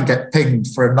I can get pinged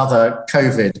for another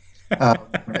COVID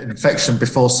infection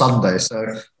before Sunday. So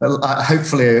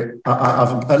hopefully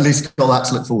I've at least got that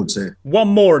to look forward to. One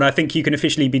more, and I think you can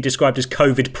officially be described as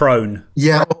COVID prone.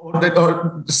 Yeah,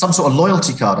 or some sort of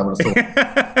loyalty card, I would have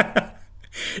thought.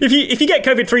 If you get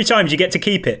COVID 3 times, you get to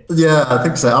keep it. Yeah, I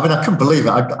think so. I mean, I couldn't believe it.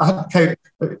 I had COVID.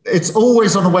 It's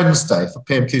always on a Wednesday for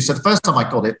PMQ. So the first time I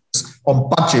got it was on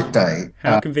budget day.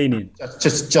 How convenient.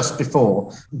 Just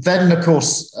before. Then, of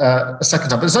course, a second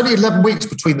time. But it's only 11 weeks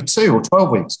between the two, or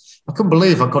 12 weeks. I couldn't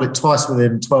believe I got it twice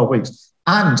within 12 weeks.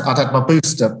 And I'd had my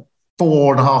booster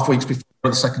 4.5 weeks before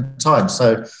the second time.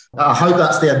 So I hope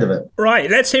that's the end of it. Right,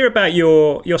 let's hear about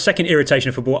your second irritation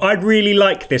of football. I really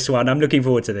like this one. I'm looking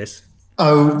forward to this.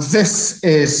 Oh, this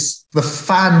is the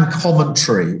fan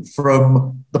commentary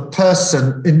from the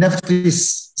person inevitably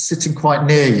sitting quite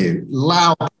near you,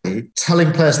 loudly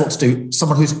telling players what to do,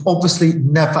 someone who's obviously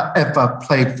never, ever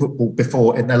played football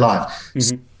before in their life.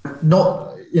 Mm-hmm.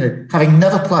 Not, having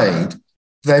never played,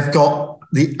 they've got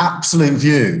the absolute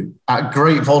view at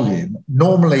great volume,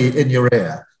 normally in your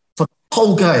ear, for the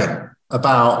whole game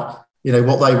about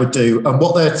what they would do, and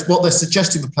what they're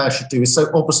suggesting the player should do is so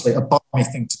obviously a balmy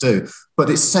thing to do, but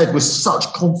it's said with such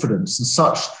confidence and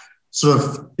such sort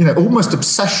of almost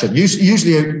obsession,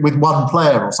 usually with one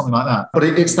player or something like that. But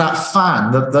it's that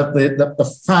fan,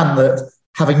 the fan that,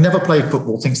 having never played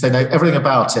football, thinks they know everything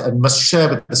about it and must share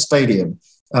with the stadium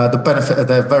the benefit of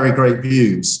their very great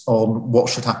views on what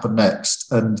should happen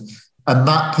next. And and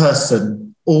that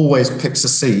person always picks a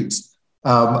seat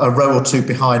a row or two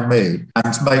behind me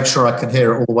and make sure I can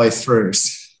hear it all the way through.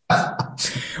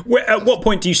 At what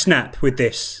point do you snap with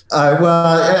this? Well,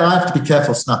 I have to be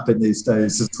careful snapping these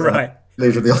days. Right.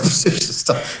 Leader of the opposition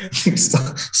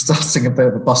starting a bit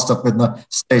of a bust up in the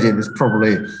stadium is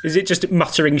probably. Is it just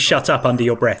muttering "shut up" under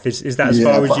your breath? Is that as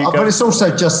far as you go? But it's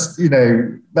also just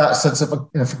that sense of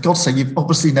for God's sake, you've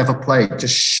obviously never played.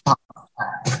 Just shut up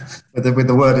with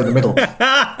the word in the middle.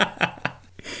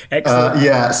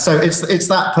 Excellent. So it's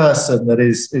that person that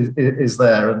is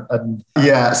there, and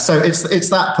so it's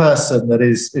that person that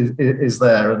is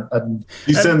there, and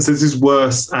you sense this is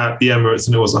worse at the Emirates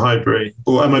than it was at Highbury,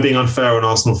 or am I being unfair on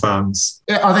Arsenal fans?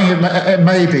 I think it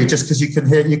may be just because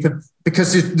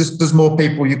because there's more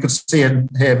people, you could see and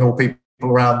hear more people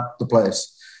around the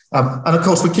place, and of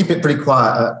course we keep it pretty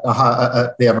quiet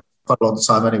at the Emirates quite a long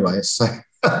time anyway, so.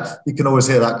 You can always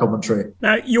hear that commentary.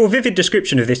 Now, your vivid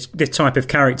description of this type of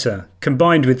character,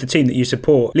 combined with the team that you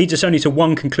support, leads us only to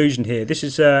one conclusion here. This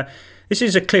is a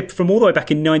clip from all the way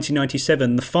back in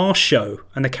 1997, The Fast Show,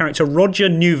 and the character Roger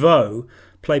Nouveau,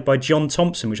 played by John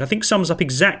Thompson, which I think sums up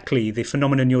exactly the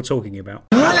phenomenon you're talking about.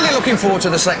 Really looking forward to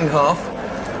the second half.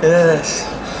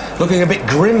 Yes. Looking a bit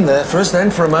grim there for us then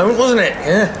for a moment, wasn't it?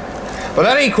 Yeah. But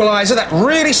that equaliser, that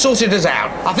really sorted us out.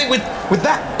 I think with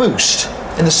that boost,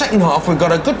 in the second half, we've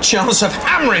got a good chance of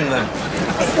hammering them.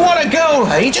 What a goal,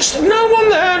 hey? Just no one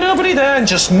there, nobody there, and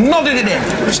just nodded it in.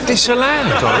 It was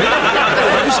disallowed, Corey.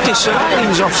 It was disallowed. He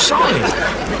was offside.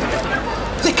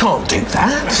 They can't do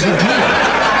that.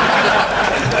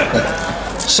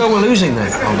 So we're losing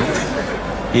then, aren't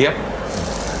we? Yep.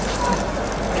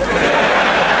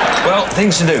 Well,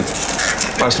 things to do.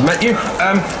 Nice to meet you.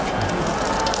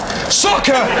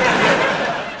 Soccer!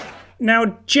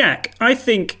 Now, Jack, I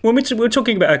think when we're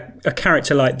talking about a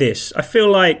character like this, I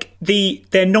feel like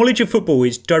their knowledge of football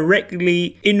is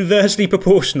directly inversely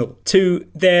proportional to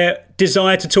their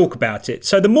desire to talk about it.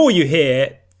 So the more you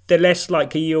hear, the less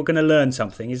likely you're going to learn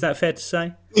something. Is that fair to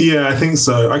say? Yeah, I think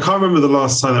so. I can't remember the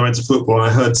last time I went to football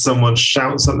and I heard someone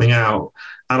shout something out.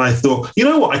 And I thought, you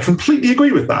know what? I completely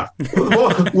agree with that.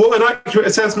 What an accurate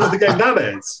assessment of the game that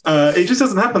is. It just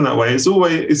doesn't happen that way. It's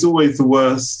always the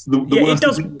worst. The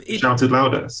worst shouted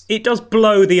loudest. It does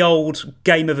blow the old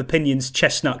game of opinions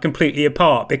chestnut completely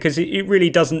apart because it really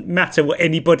doesn't matter what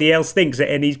anybody else thinks at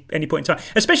any point in time,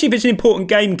 especially if it's an important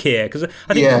game, Keir. Because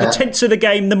I think the tenser the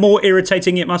game, the more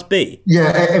irritating it must be.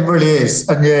 Yeah, it really is,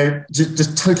 and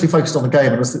just totally focused on the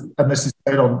game, and this is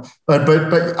going on. But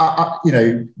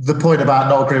the point about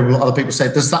not agreeing with what other people say,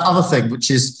 there's that other thing,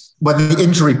 which is when the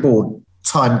injury board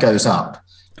time goes up.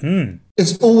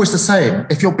 It's always the same.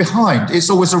 If you're behind, it's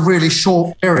always a really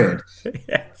short period.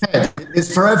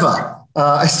 It's forever.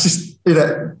 It's just,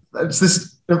 it's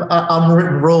this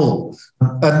unwritten rule.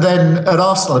 And then at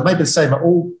Arsenal, it may be the same at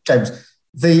all games.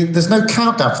 There's no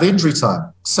countdown for the injury time.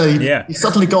 So you've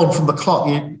suddenly gone from the clock,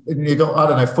 you've got, I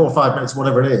don't know, 4 or 5 minutes,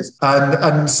 whatever it is.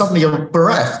 And suddenly you're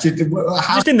bereft.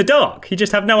 Just in the dark. You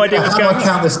just have no idea what's going on. How do I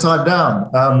count this time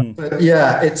down?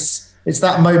 It's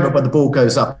that moment when the ball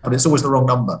goes up, but it's always the wrong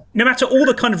number. No matter all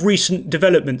the kind of recent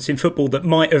developments in football that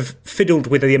might have fiddled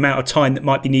with the amount of time that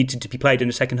might be needed to be played in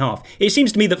the second half, it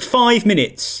seems to me that 5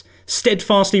 minutes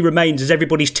steadfastly remains as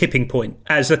everybody's tipping point,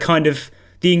 as a kind of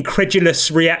the incredulous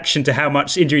reaction to how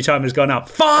much injury time has gone up.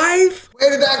 5?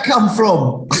 Where did that come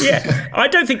from? Yeah, I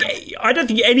don't think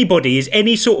anybody is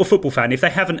any sort of football fan if they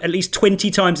haven't at least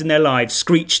 20 times in their lives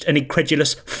screeched an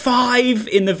incredulous 5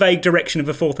 in the vague direction of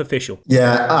a fourth official.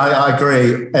 Yeah, I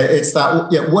agree. It's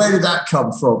that. Yeah, where did that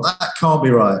come from? That can't be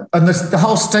right. And the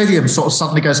whole stadium sort of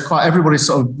suddenly goes quiet. Everybody's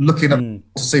sort of looking up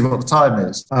to see what the time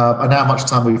is and how much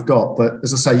time we've got. But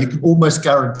as I say, you can almost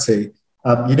guarantee.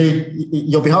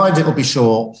 You're behind, it'll be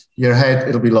short. You're ahead,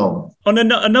 it'll be long. On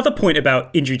another point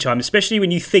about injury time, especially when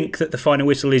you think that the final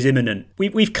whistle is imminent,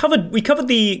 we've covered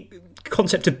the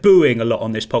concept of booing a lot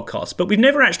on this podcast, but we've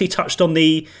never actually touched on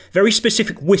the very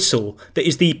specific whistle that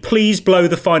is the please blow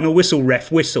the final whistle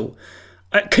ref whistle.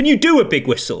 Can you do a big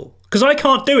whistle? Because I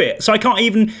can't do it, so I can't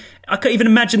even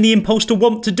imagine the impulse to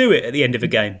want to do it at the end of a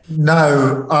game.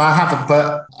 No, I haven't,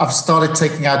 but I've started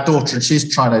taking our daughter and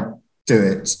she's trying to do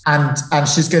it, and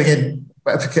she's getting in.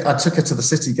 I took her to the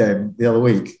City game the other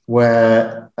week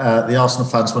where the Arsenal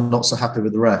fans were not so happy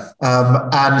with the ref,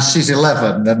 and she's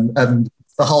 11, and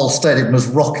the whole stadium was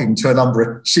rocking to a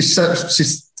number. She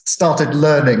started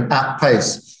learning at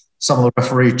pace some of the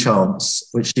referee chants,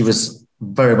 which she was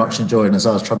very much enjoying as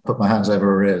I was trying to put my hands over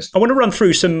her ears. I want to run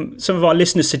through some of our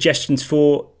listeners' suggestions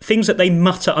for things that they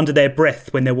mutter under their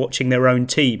breath when they're watching their own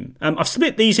team. I've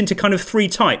split these into kind of 3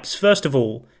 types. First of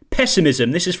all,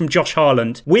 Pessimism. This is from Josh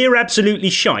Harland. We're absolutely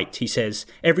shite, he says,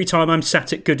 every time I'm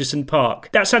sat at Goodison Park.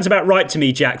 That sounds about right to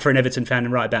me, Jack, for an Everton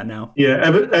fan right about now. Yeah,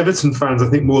 Everton fans, I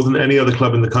think more than any other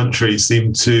club in the country,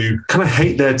 seem to kind of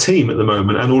hate their team at the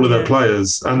moment and all of their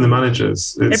players and the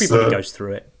managers. Everybody goes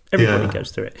through it. Everybody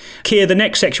goes through it. Keir, the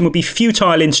next section will be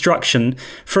futile instruction.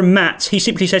 From Matt, he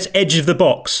simply says edge of the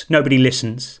box. Nobody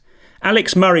listens.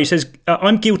 Alex Murray says,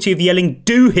 I'm guilty of yelling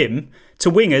do him to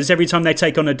wingers every time they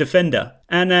take on a defender.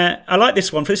 And I like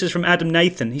this one. This is from Adam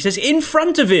Nathan. He says, in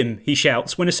front of him, he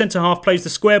shouts, when a centre-half plays the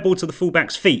square ball to the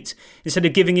fullback's feet instead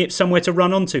of giving it somewhere to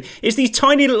run onto. It's these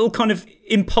tiny little kind of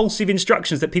impulsive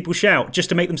instructions that people shout just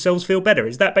to make themselves feel better.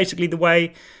 Is that basically the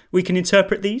way we can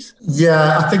interpret these?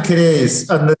 Yeah, I think it is.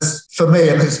 And for me,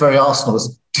 and it's very Arsenal,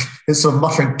 it's sort of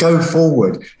muttering, go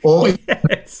forward. Or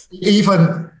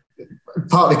even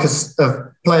partly because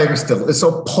of playing still, it's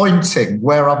sort of pointing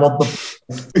where I'm on the...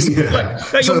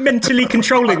 Like you're mentally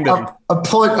controlling them. A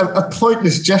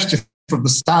pointless gesture from the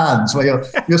stands where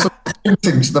you're sort of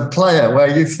pointing to the player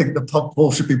where you think the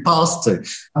ball should be passed to.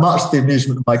 Much to the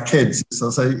amusement of my kids. So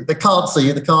they can't see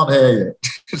you, they can't hear you.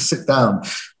 Just sit down.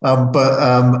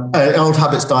 But old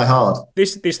habits die hard.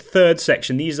 This third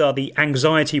section, these are the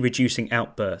anxiety-reducing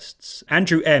outbursts.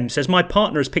 Andrew M. says, my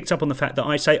partner has picked up on the fact that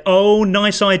I say, oh,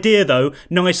 nice idea, though,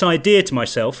 nice idea to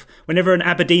myself, whenever an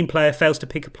Aberdeen player fails to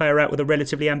pick a player out with a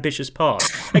relatively ambitious pass.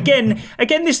 Again,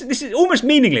 this is almost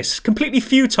meaningless, completely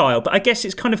futile, but I guess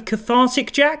it's kind of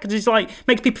cathartic, Jack. It's like,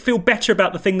 makes people feel better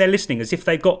about the thing they're listening, as if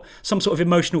they've got some sort of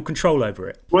emotional control over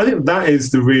it. Well, I think that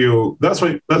is that's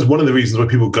one of the reasons why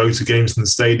people go to games in the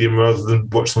stadium rather than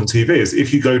watch them on TV. Is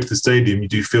if you go to the stadium, you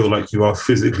do feel like you are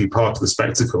physically part of the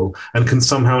spectacle and can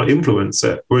somehow influence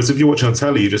it. Whereas if you're watching on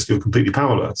telly, you just feel completely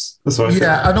powerless. That's what I think.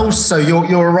 Yeah, and also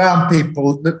you're around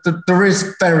people. There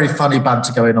is very funny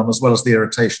banter going on as well as the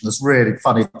irritation. There's really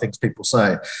funny things people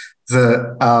say.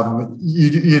 That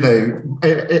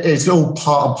it's all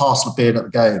part and parcel of being at the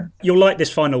game. You'll like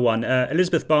this final one.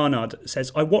 Elizabeth Barnard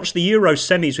says, I watched the Euro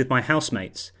semis with my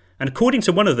housemates, and according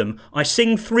to one of them, I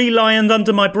sing 3 Lions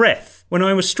under my breath. When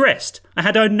I was stressed, I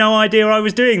had no idea I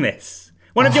was doing this.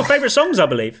 One of your favourite songs, I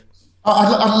believe.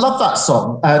 I love that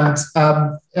song. And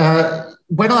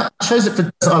when I chose it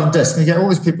for Desert Island Disc, and you get all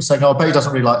these people saying, I bet he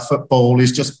doesn't really like football,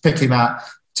 he's just picking that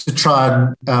to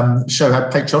try and show how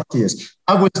patriotic he is.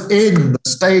 I was in the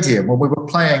stadium when we were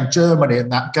playing Germany in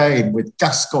that game with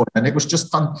Gascoigne, and it was just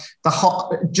fun.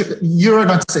 The Euro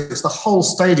 96, the whole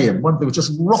stadium, when they were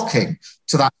just rocking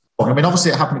to that song. I mean,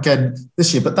 obviously it happened again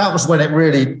this year, but that was when it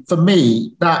really, for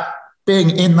me, that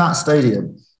being in that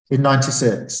stadium in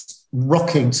 96,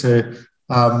 rocking to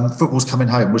Football's Coming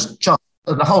Home was just,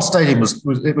 and the whole stadium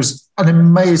was an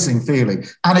amazing feeling,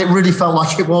 and it really felt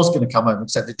like it was going to come home,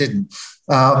 except it didn't.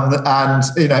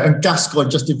 And Gascoigne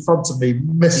just in front of me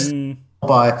missed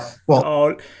by what?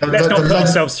 Oh, let's not put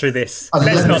ourselves through this.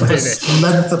 Let's not do this.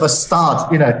 Length of a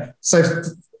stud, So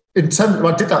in terms,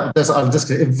 when I did that with Desert Island Disc,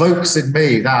 it evokes in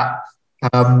me that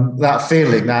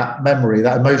feeling, that memory,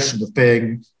 that emotion of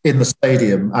being in the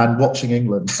stadium and watching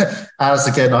England, as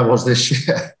again I was this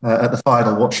year at the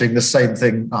final, watching the same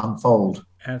thing unfold.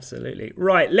 Absolutely.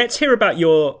 Right, let's hear about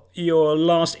your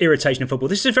last irritation of football.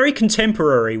 This is a very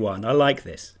contemporary one. I like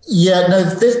this. Yeah, no,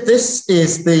 this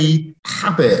is the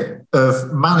habit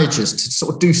of managers to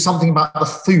sort of do something about the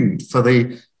food for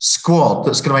the squad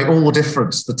that's going to make all the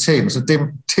difference to the team. So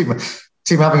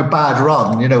team having a bad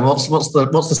run, what's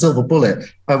the silver bullet?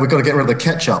 We've got to get rid of the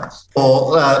ketchup,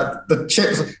 or the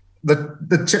chips.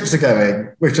 The chips are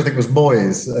going, which I think was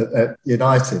Moyes at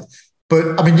United.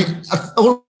 But I mean,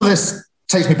 all of this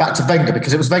takes me back to Wenger,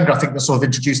 because it was Wenger, I think, that sort of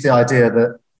introduced the idea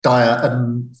that diet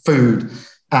and food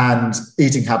and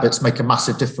eating habits make a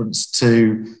massive difference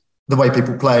to the way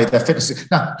people play, their fitness.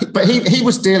 Now, but he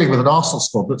was dealing with an Arsenal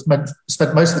squad that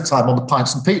spent most of the time on the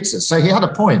pints and pizzas, so he had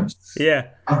a point. Yeah.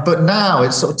 But now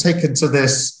it's sort of taken to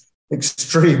this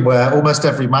extreme where almost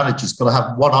every manager's got to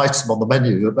have one item on the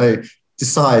menu that they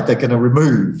decide they're going to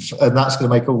remove, and that's going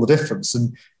to make all the difference.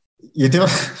 And you do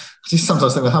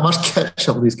sometimes think, well, how much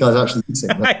ketchup are these guys actually eating?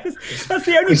 That's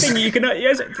the only thing you can...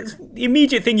 The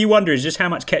immediate thing you wonder is just how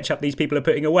much ketchup these people are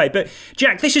putting away. But,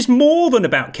 Jack, this is more than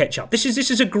about ketchup. This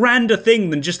is a grander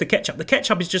thing than just the ketchup. The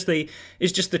ketchup is just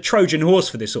the Trojan horse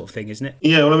for this sort of thing, isn't it?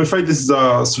 Yeah, well, I'm afraid this is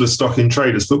our sort of stock in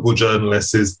trade as football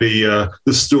journalists, is the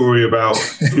story about,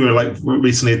 like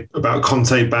recently about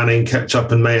Conte banning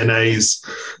ketchup and mayonnaise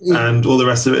and all the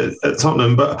rest of it at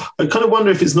Tottenham. But I kind of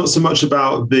wonder if it's not so much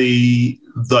about the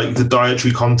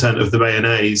dietary content of the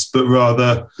mayonnaise, but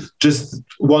rather just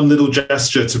one little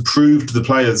gesture to prove to the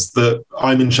players that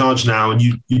I'm in charge now and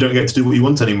you don't get to do what you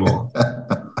want anymore.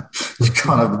 You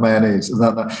can't have the mayonnaise.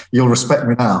 You'll respect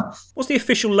me now. What's the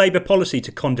official Labour policy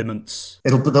to condiments?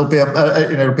 There'll be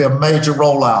a major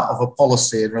rollout of a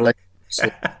policy in relation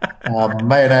to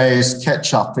mayonnaise,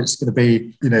 ketchup. It's going to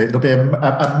be, it'll be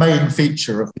a main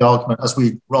feature of the argument as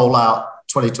we roll out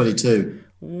 2022.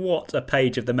 What a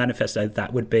page of the manifesto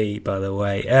that would be, by the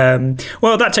way.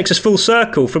 Well, that takes us full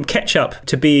circle from ketchup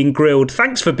to being grilled.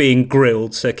 Thanks for being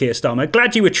grilled, Sir Keir Starmer.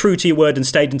 Glad you were true to your word and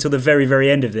stayed until the very, very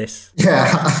end of this.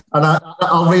 Yeah, and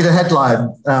I'll read a headline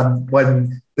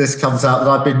when this comes out that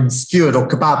I've been skewered or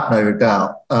kebab, no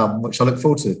doubt, which I look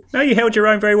forward to. No, you held your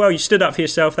own very well. You stood up for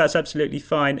yourself. That's absolutely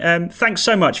fine. Thanks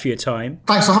so much for your time.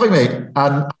 Thanks for having me.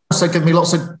 And also give me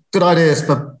lots of good ideas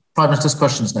for Prime Minister's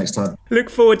questions next time. Look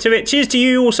forward to it. Cheers to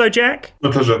you also, Jack.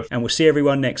 My pleasure. And we'll see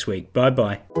everyone next week.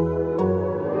 Bye-bye.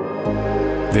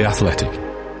 The Athletic.